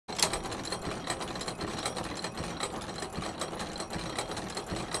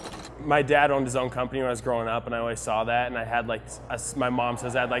my dad owned his own company when I was growing up, and I always saw that, and I had like, my mom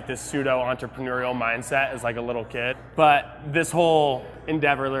says I had like this pseudo-entrepreneurial mindset as like a little kid. But this whole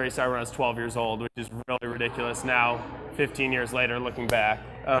endeavor literally started when I was 12 years old, which is really ridiculous now, 15 years later, looking back.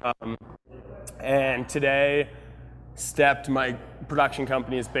 And today, my production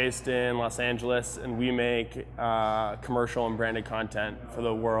company is based in Los Angeles, and we make commercial and branded content for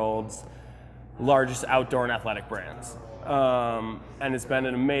the world's largest outdoor and athletic brands. And it's been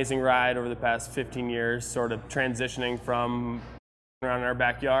an amazing ride over the past 15 years, sort of transitioning from around in our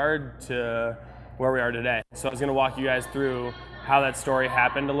backyard to where we are today. So I was going to walk you guys through how that story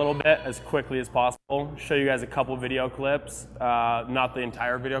happened a little bit as quickly as possible, show you guys a couple video clips, not the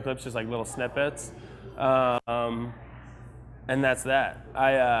entire video clips, just like little snippets. And that's that.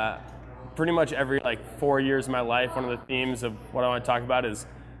 I pretty much every like 4 years of my life, one of the themes of what I want to talk about is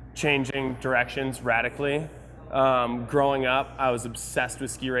changing directions radically. Growing up, I was obsessed with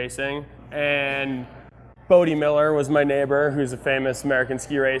ski racing, and Bodie Miller was my neighbor, who's a famous American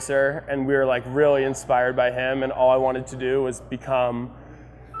ski racer, and we were like really inspired by him, and all I wanted to do was become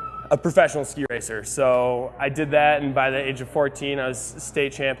a professional ski racer. So I did that, and by the age of 14, I was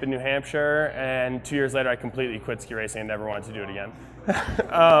state champ in New Hampshire, and 2 years later, I completely quit ski racing and never wanted to do it again.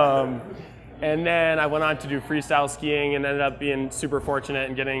 And then I went on to do freestyle skiing and ended up being super fortunate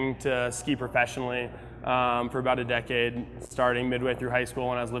and getting to ski professionally for about a decade, starting midway through high school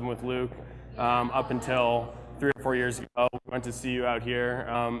when I was living with Luke, up until 3 or 4 years ago. We went to see you out here.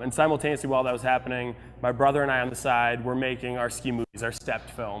 And simultaneously while that was happening, my brother and I on the side were making our ski movies, our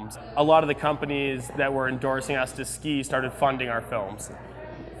stepped films. A lot of the companies that were endorsing us to ski started funding our films.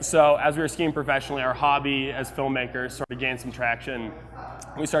 So as we were skiing professionally, our hobby as filmmakers sort of gained some traction.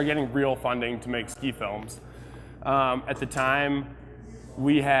 We started getting real funding to make ski films. At the time,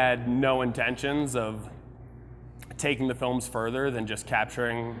 we had no intentions of taking the films further than just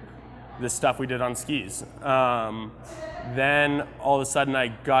capturing the stuff we did on skis. Then all of a sudden I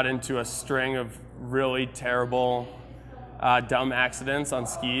got into a string of really terrible, dumb accidents on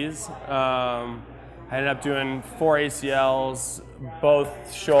skis. I ended up doing 4 ACLs,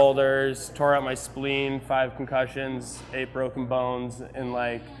 both shoulders, tore out my spleen, 5 concussions, 8 broken bones in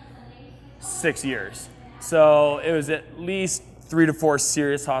like 6 years. So it was at least 3 to 4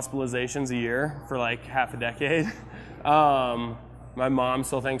 serious hospitalizations a year for like half a decade. My mom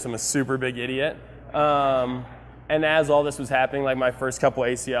still thinks I'm a super big idiot. And as all this was happening, like my first couple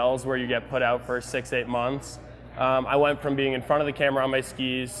ACLs where you get put out for 6-8 months, I went from being in front of the camera on my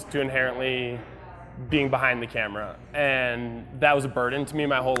skis to inherently being behind the camera. And that was a burden to me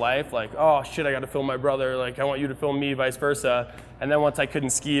my whole life. Like, oh shit, I gotta film my brother. Like, I want you to film me, vice versa. And then once I couldn't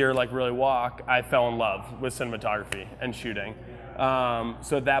ski or like really walk, I fell in love with cinematography and shooting.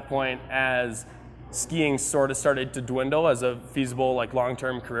 So at that point, as skiing sort of started to dwindle as a feasible like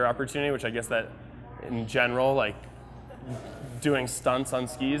long-term career opportunity, which I guess that in general, like doing stunts on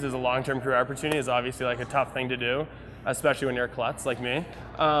skis as a long-term career opportunity is obviously like a tough thing to do, especially when you're a klutz like me.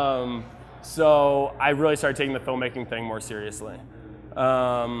 So I really started taking the filmmaking thing more seriously.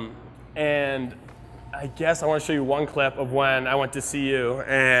 And I guess I want to show you one clip of when I went to see you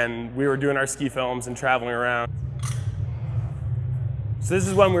and we were doing our ski films and traveling around. So this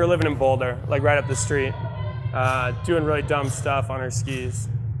is when we were living in Boulder, like right up the street, doing really dumb stuff on our skis.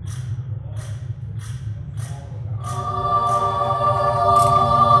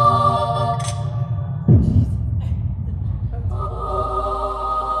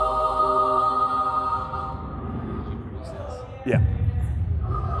 Yeah.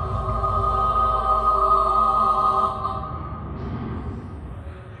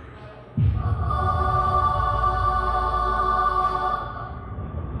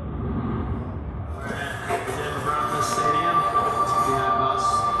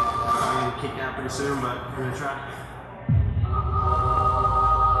 Pretty soon, but we're gonna try.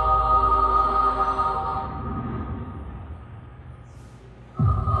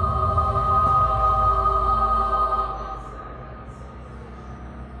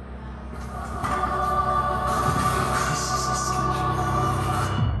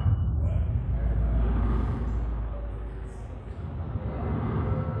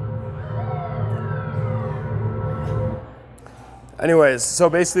 Anyways, so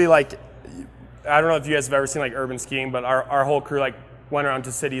basically like, I don't know if you guys have ever seen like urban skiing, but our whole crew like went around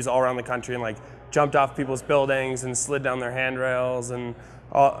to cities all around the country and like jumped off people's buildings and slid down their handrails and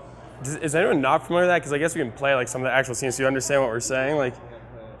all. Is anyone not familiar with that? Because I guess we can play like some of the actual scenes so you understand what we're saying. Like,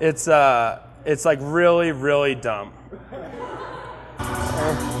 it's like really, really dumb.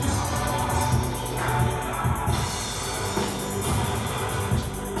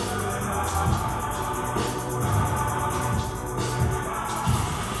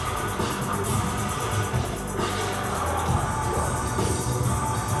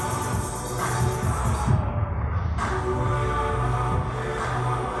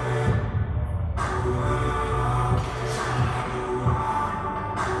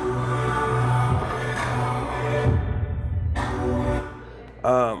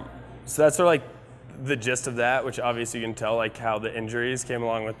 So that's sort of like the gist of that, which obviously you can tell like how the injuries came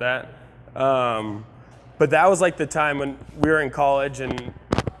along with that. But that was like the time when we were in college and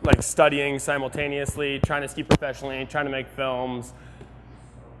like studying simultaneously, trying to ski professionally, trying to make films,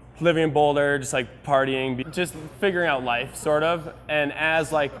 living in Boulder, just like partying, just figuring out life sort of. And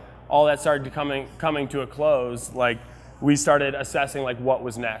as like all that started coming to a close, like we started assessing like what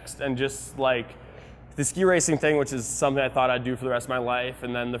was next, and just like the ski racing thing, which is something I thought I'd do for the rest of my life,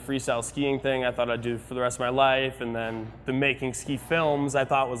 and then the freestyle skiing thing I thought I'd do for the rest of my life, and then the making ski films I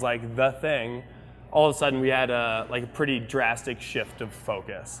thought was like the thing. All of a sudden we had a pretty drastic shift of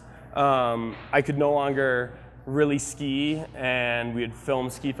focus. I could no longer really ski, and we had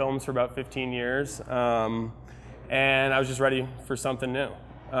filmed ski films for about 15 years, and I was just ready for something new.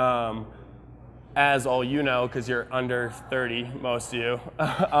 As all you know, because you're under 30, most of you,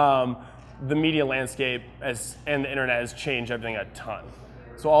 the media landscape and the internet has changed everything a ton.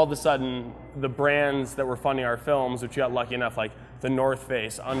 So all of a sudden, the brands that were funding our films, which we got lucky enough, like the North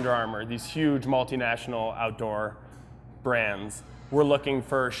Face, Under Armour, these huge multinational outdoor brands, were looking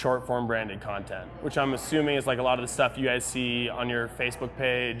for short form branded content, which I'm assuming is like a lot of the stuff you guys see on your Facebook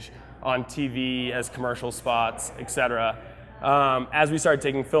page, on TV as commercial spots, etc. As we started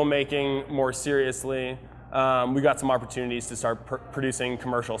taking filmmaking more seriously, we got some opportunities to start producing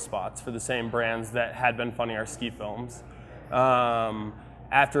commercial spots for the same brands that had been funding our ski films.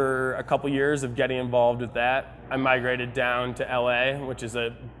 After a couple years of getting involved with that, I migrated down to LA, which is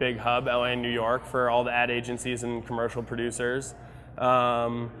a big hub, LA and New York, for all the ad agencies and commercial producers.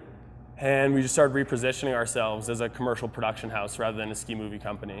 And we just started repositioning ourselves as a commercial production house rather than a ski movie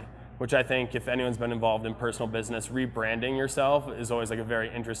company, which I think if anyone's been involved in personal business, rebranding yourself is always like a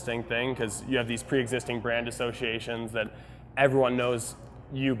very interesting thing, because you have these pre-existing brand associations that everyone knows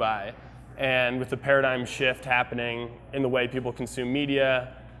you by. And with the paradigm shift happening in the way people consume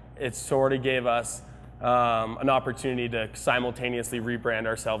media, it sort of gave us an opportunity to simultaneously rebrand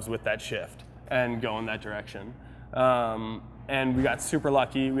ourselves with that shift and go in that direction. And we got super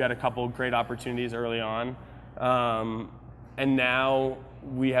lucky. We had a couple great opportunities early on. And now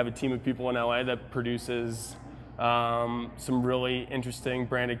we have a team of people in LA that produces some really interesting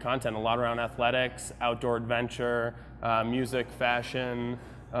branded content, a lot around athletics, outdoor adventure, music, fashion,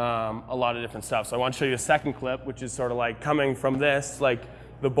 a lot of different stuff. So I want to show you a second clip, which is sort of like coming from this, like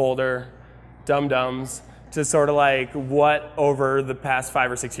the Boulder dum-dums, to sort of like what over the past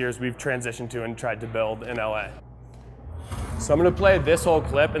 5 or 6 years we've transitioned to and tried to build in LA. So I'm going to play this whole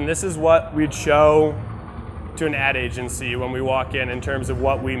clip, and this is what we'd show to an ad agency when we walk in terms of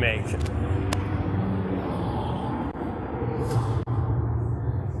what we make. You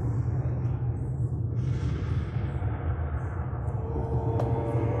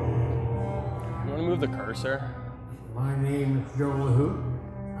want to move the cursor? My name is Joe LaHoot.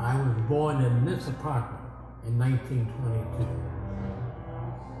 I was born in this apartment in 1922.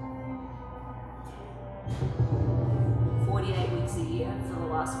 48 weeks a year for the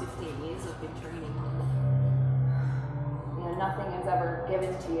last 15 years I've been training. You know, nothing is ever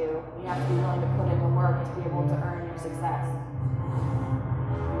given to you. You have to be willing to put in the work to be able to earn your success.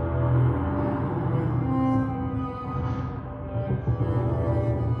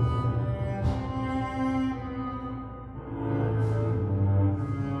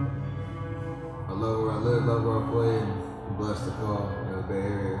 I love where I live, love where I play, and I'm blessed to call the Bay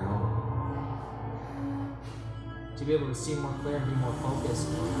Area home. To be able to see more clear and be more focused,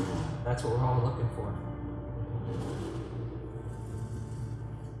 that's what we're all looking for.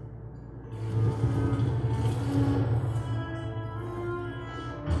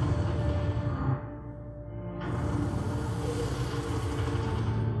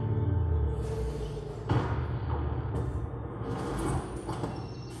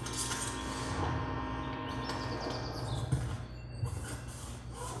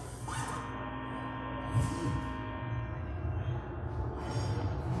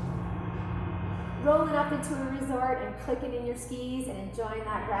 Rolling up into a resort and clicking in your skis and enjoying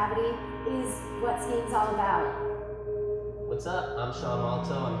that gravity is what skiing's all about. What's up? I'm Sean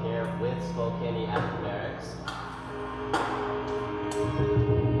Malto. I'm here with Spokane Academics.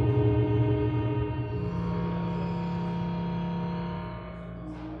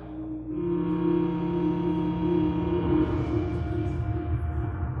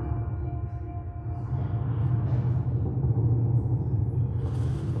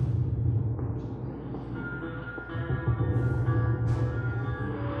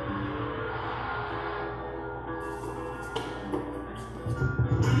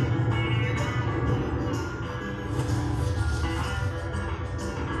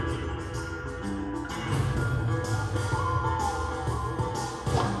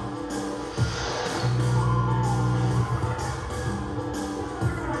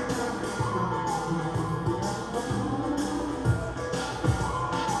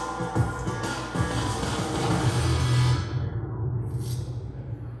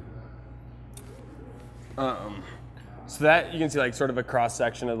 So that you can see like sort of a cross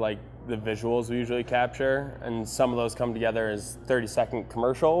section of like the visuals we usually capture, and some of those come together as 30-second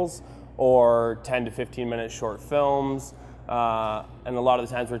commercials or 10 to 15 minute short films. And a lot of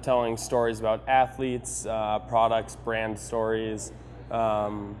the times we're telling stories about athletes, products, brand stories,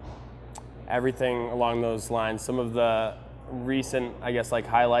 everything along those lines. Some of the recent, I guess, like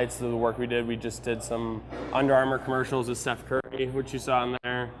highlights of the work we did, we just did some Under Armour commercials with Steph Curry, which you saw in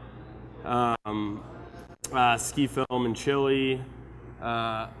there. Ski film in Chile,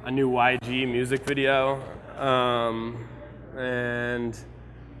 a new YG music video, and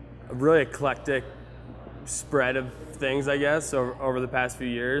a really eclectic spread of things, I guess, over the past few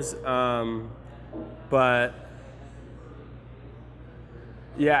years. But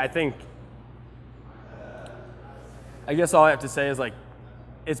yeah, I guess all I have to say is like,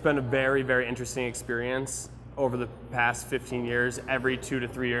 it's been a very, very interesting experience over the past 15 years, every 2 to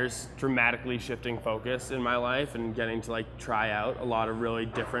 3 years, dramatically shifting focus in my life and getting to like try out a lot of really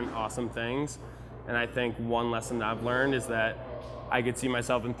different, awesome things. And I think one lesson I've learned is that I could see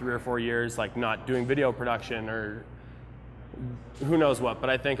myself in 3 or 4 years like not doing video production or who knows what, but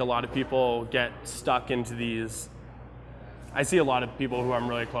I think a lot of people get stuck into these. I see a lot of people who I'm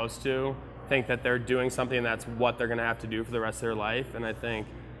really close to think that they're doing something and that's what they're gonna have to do for the rest of their life. And I think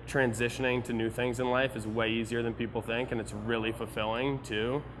transitioning to new things in life is way easier than people think, and it's really fulfilling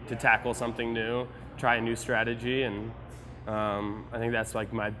too, to tackle something new, try a new strategy. And I think that's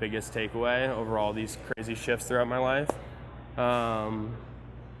like my biggest takeaway over all these crazy shifts throughout my life.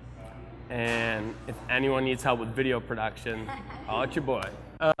 And if anyone needs help with video production, holla at your boy.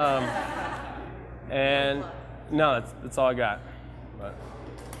 And no, that's all I got. But,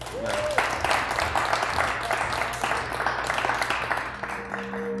 no.